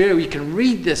the Spirit? We can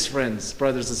read this, friends,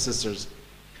 brothers and sisters.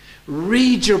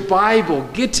 Read your Bible.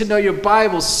 Get to know your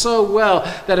Bible so well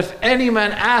that if any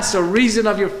man asks a reason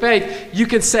of your faith, you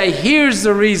can say, here's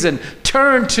the reason.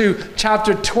 Turn to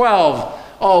chapter 12.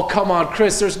 Oh, come on,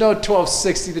 Chris, there's no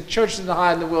 1260. The church is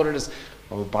high in the wilderness.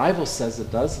 Well, the Bible says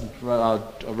it does in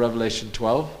Revelation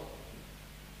 12.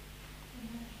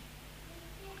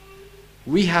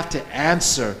 We have to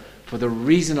answer for the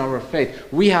reason of our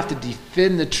faith. We have to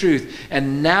defend the truth.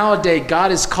 And nowadays,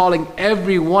 God is calling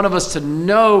every one of us to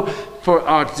know for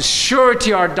the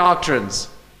surety our doctrines.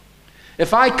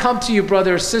 If I come to you,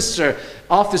 brother or sister,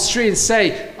 off the street and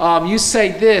say, you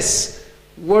say this,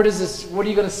 what are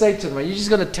you going to say to them? Are you just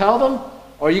going to tell them?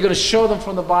 Or are you going to show them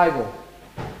from the Bible?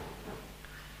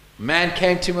 A man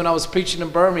came to me when I was preaching in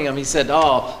Birmingham. He said,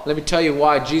 oh, let me tell you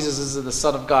why Jesus is the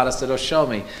Son of God. I said, oh, show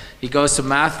me. He goes to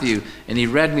Matthew, and he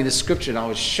read me the scripture, and I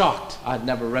was shocked. I had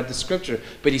never read the scripture.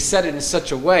 But he said it in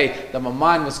such a way that my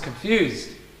mind was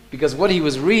confused, because what he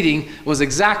was reading was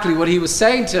exactly what he was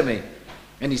saying to me.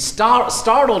 And he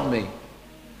startled me.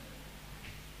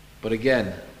 But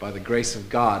again, by the grace of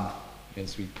God,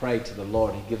 as we pray to the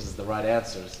Lord, he gives us the right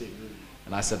answers.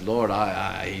 And I said, Lord,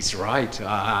 he's right.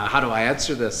 How do I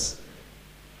answer this?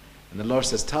 And the Lord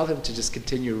says, tell him to just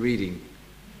continue reading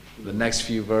the next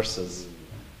few verses.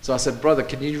 So I said, brother,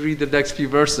 can you read the next few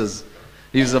verses?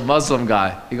 He was a Muslim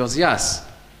guy. He goes, yes.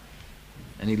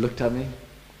 And he looked at me.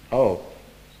 Oh.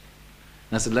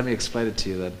 And I said, let me explain it to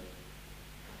you then.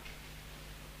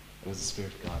 It was the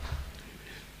Spirit of God.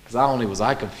 Because not only was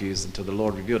I confused until the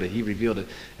Lord revealed it, he revealed it,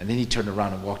 and then he turned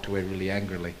around and walked away really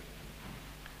angrily.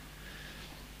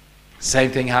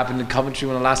 Same thing happened in Coventry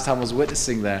when the last time I was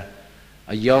witnessing there.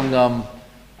 A young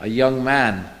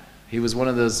man, he was one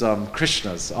of those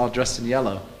Krishnas, all dressed in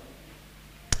yellow.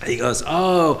 He goes,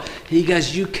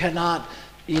 you cannot,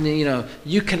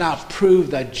 you cannot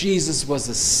prove that Jesus was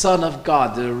the Son of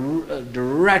God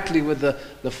directly with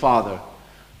the Father.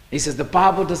 He says, the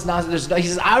Bible does not, he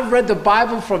says, I've read the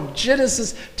Bible from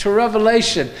Genesis to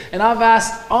Revelation, and I've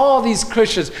asked all these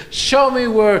Christians, show me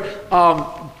where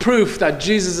proof that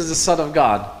Jesus is the Son of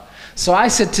God. So I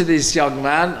said to this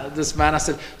man, I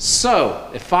said, so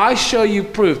if I show you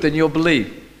proof, then you'll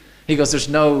believe. He goes, there's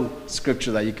no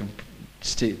scripture that you can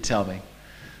tell me.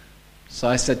 So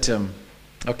I said to him,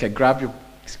 okay,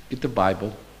 get the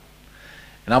Bible,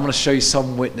 and I'm going to show you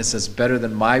some witness that's better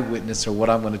than my witness or what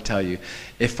I'm going to tell you.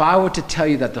 If I were to tell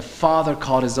you that the Father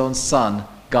called his own Son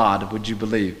God, would you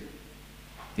believe?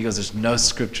 He goes, there's no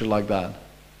scripture like that.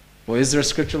 Well, is there a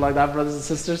scripture like that, brothers and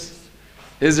sisters?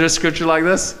 Is there a scripture like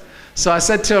this? So I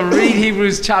said to him, read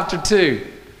Hebrews chapter 2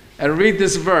 and read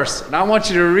this verse. And I want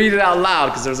you to read it out loud,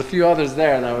 because there's a few others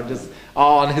there that were just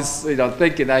all on his,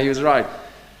 thinking that he was right.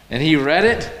 And he read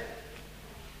it.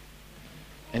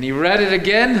 And he read it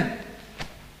again.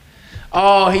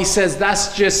 Oh, he says,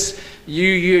 that's just,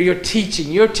 you're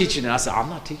teaching. You're teaching it. I said, I'm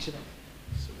not teaching it.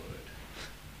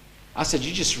 I said,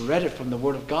 you just read it from the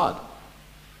Word of God.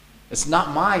 It's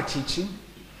not my teaching.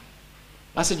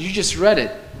 I said, you just read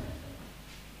it.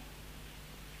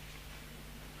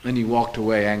 And he walked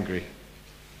away angry.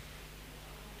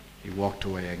 He walked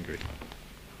away angry.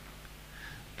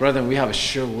 Brethren, we have a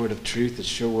sure word of truth, a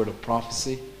sure word of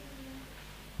prophecy.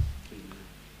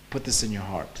 Put this in your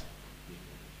heart.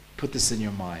 Put this in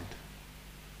your mind.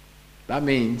 That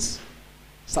means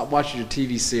stop watching your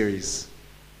TV series.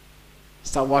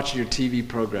 Stop watching your TV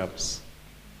programs.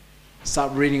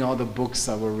 Stop reading all the books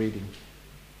that we're reading.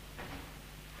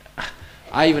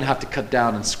 I even have to cut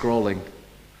down on scrolling,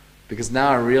 because now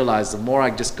I realize the more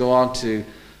I just go on to,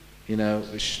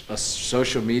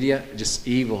 social media, just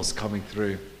evil's coming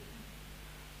through.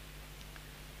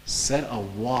 Set a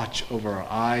watch over our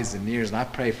eyes and ears. And I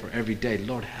pray for every day,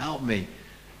 Lord, help me.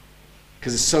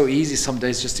 Because it's so easy some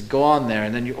days just to go on there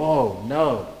and then you, oh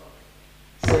no,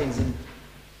 Satan's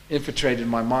infiltrated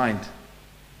my mind.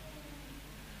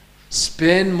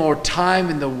 Spend more time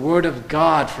in the Word of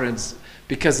God, friends,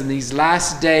 because in these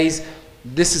last days,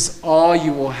 this is all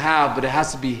you will have, but it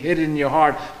has to be hidden in your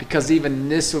heart, because even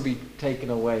this will be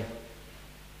taken away.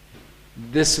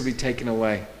 This will be taken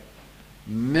away.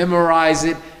 Memorize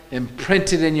it,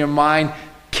 imprint it in your mind,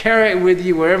 carry it with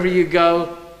you wherever you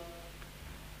go.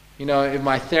 You know, in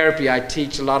my therapy, I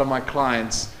teach a lot of my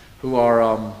clients who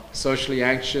are socially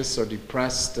anxious or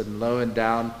depressed and low and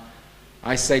down.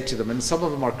 I say to them, and some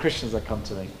of them are Christians that come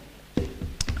to me.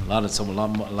 A lot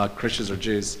of Christians or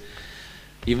Jews,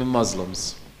 even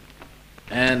Muslims.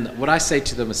 And what I say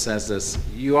to them is says this: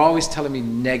 you're always telling me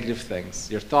negative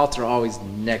things. Your thoughts are always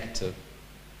negative.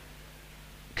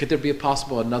 Could there be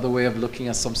another way of looking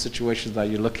at some situations that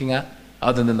you're looking at,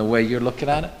 other than the way you're looking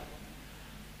at it?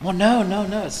 Well, no.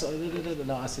 No, I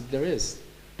said, there is.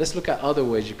 Let's look at other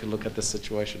ways you can look at this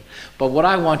situation. But what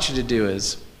I want you to do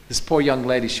is, this poor young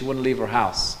lady, she wouldn't leave her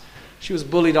house. She was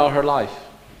bullied all her life.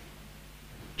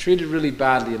 Treated really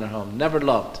badly in her home. Never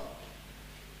loved.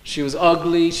 She was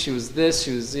ugly, she was this,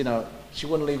 she was, she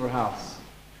wouldn't leave her house.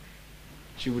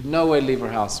 She would no way leave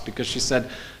her house because she said,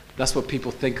 that's what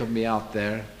people think of me out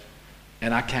there,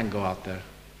 and I can't go out there.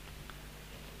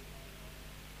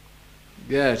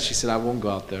 Yeah, she said, I won't go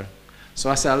out there. So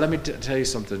I said, let me tell you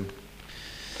something.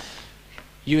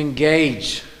 You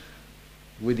engage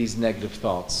with these negative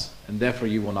thoughts, and therefore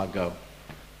you will not go.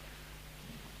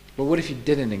 But what if you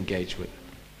didn't engage with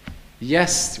it?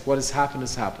 Yes, what has happened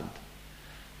has happened.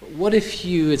 But what if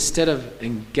you, instead of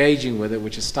engaging with it,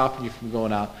 which is stopping you from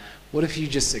going out, what if you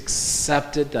just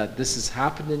accepted that this has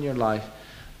happened in your life,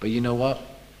 but you know what?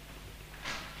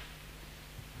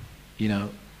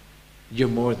 You're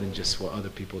more than just what other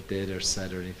people did or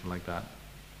said or anything like that.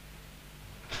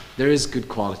 There is good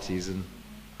qualities, and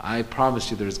I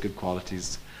promise you there is good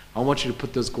qualities. I want you to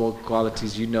put those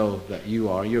qualities you know that you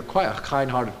are. You're quite a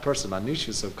kind-hearted person. I knew she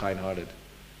was so kind-hearted.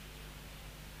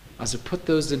 I said, put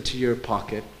those into your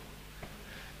pocket,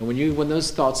 and when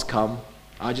those thoughts come,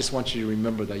 I just want you to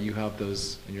remember that you have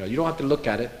those in your life. You don't have to look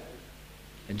at it,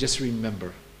 and just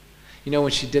remember.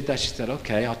 When she did that, she said,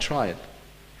 okay, I'll try it.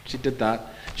 She did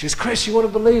that. She goes, Chris, you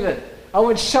wouldn't believe it. I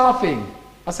went shopping.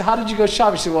 I said, how did you go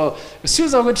shopping? She said, well, as soon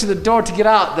as I went to the door to get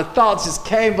out, the thoughts just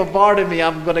came, bombarded me.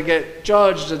 I'm going to get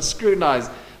judged and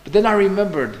scrutinized. But then I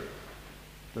remembered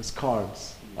those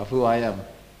cards of who I am,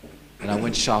 and I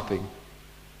went shopping.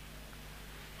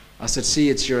 I said, see,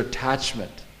 it's your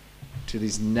attachment to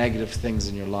these negative things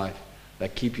in your life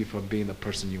that keep you from being the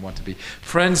person you want to be.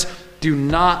 Friends, do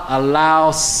not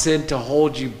allow sin to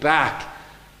hold you back.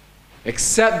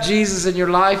 Accept Jesus in your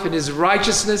life and His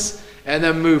righteousness, and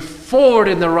then move forward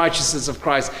in the righteousness of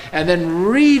Christ, and then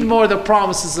read more of the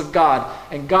promises of God,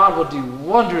 and God will do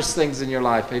wondrous things in your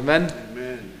life. Amen?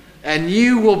 Amen. And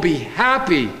you will be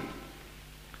happy.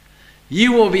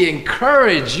 You will be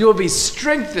encouraged. You will be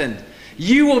strengthened.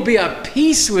 You will be at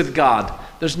peace with God.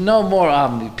 There's no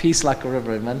more peace like a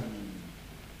river. Amen?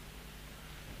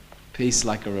 Peace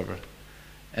like a river.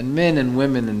 And men and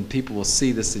women and people will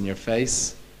see this in your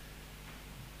face,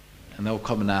 and they'll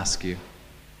come and ask you.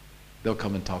 They'll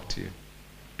come and talk to you.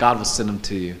 God will send them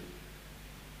to you,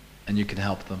 and you can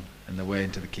help them in the way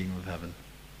into the kingdom of heaven.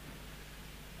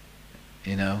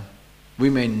 We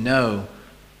may know,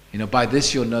 by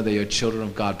this you'll know that you're children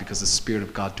of God, because the Spirit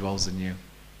of God dwells in you.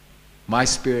 My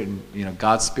spirit and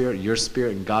God's Spirit, your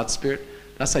spirit and God's Spirit,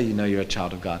 that's how you know you're a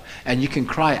child of God. And you can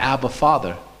cry, Abba,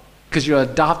 Father, because you're an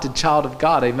adopted child of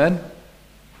God. Amen?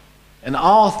 And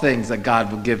all things that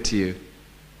God will give to you.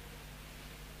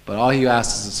 But all He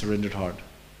asks is a surrendered heart,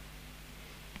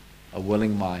 a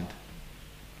willing mind,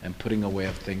 and putting away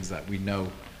of things that we know.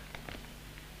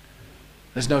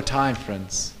 There's no time,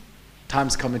 friends.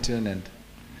 Time's coming to an end.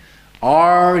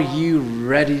 Are you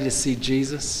ready to see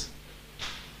Jesus?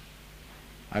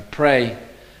 I pray,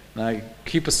 and I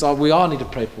keep us all, we all need to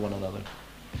pray for one another.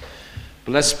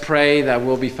 But let's pray that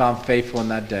we'll be found faithful in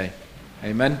that day.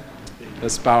 Amen?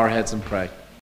 Let's bow our heads and pray.